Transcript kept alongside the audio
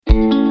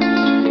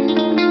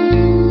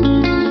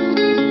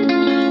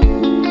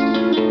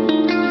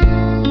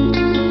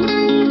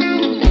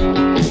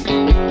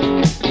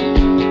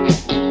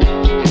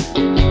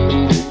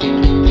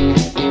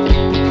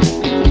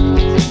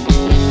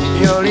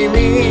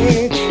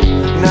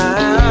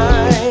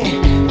ない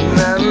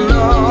何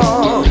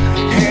の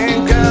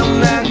変化も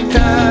なく当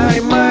た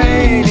り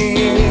前に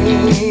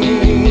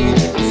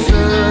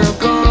過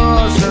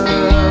ごす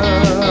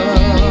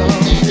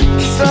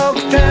規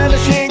則正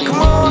しく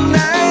もな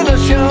いの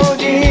生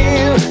じ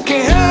る気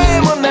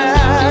配もな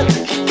く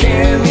危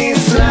険に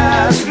す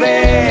らす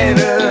れ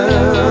る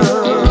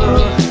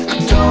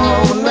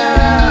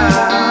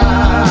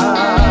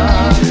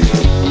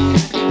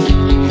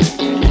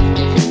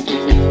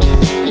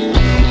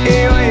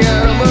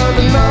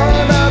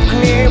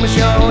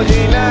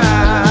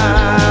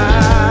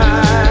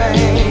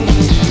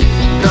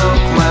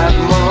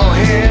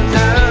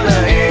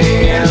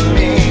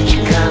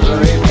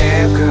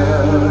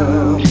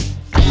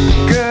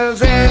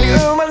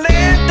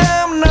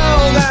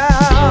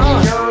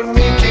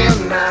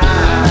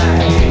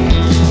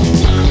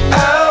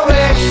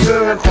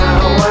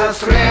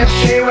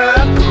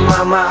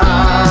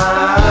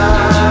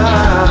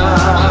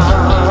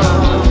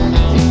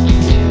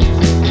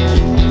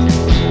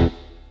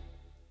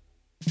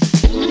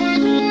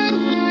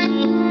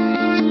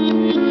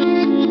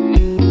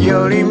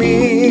寄り道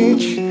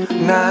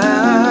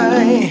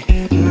ない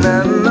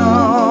何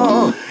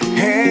の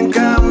変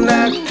化も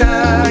なく当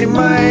たり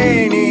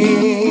前に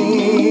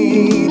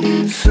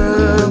過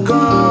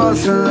ご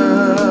す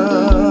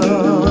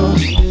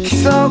規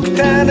則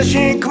正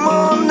しく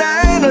も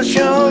ないの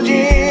生じ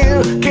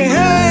る気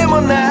配も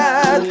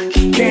なく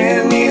危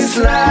険に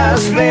すら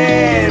す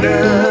れ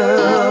る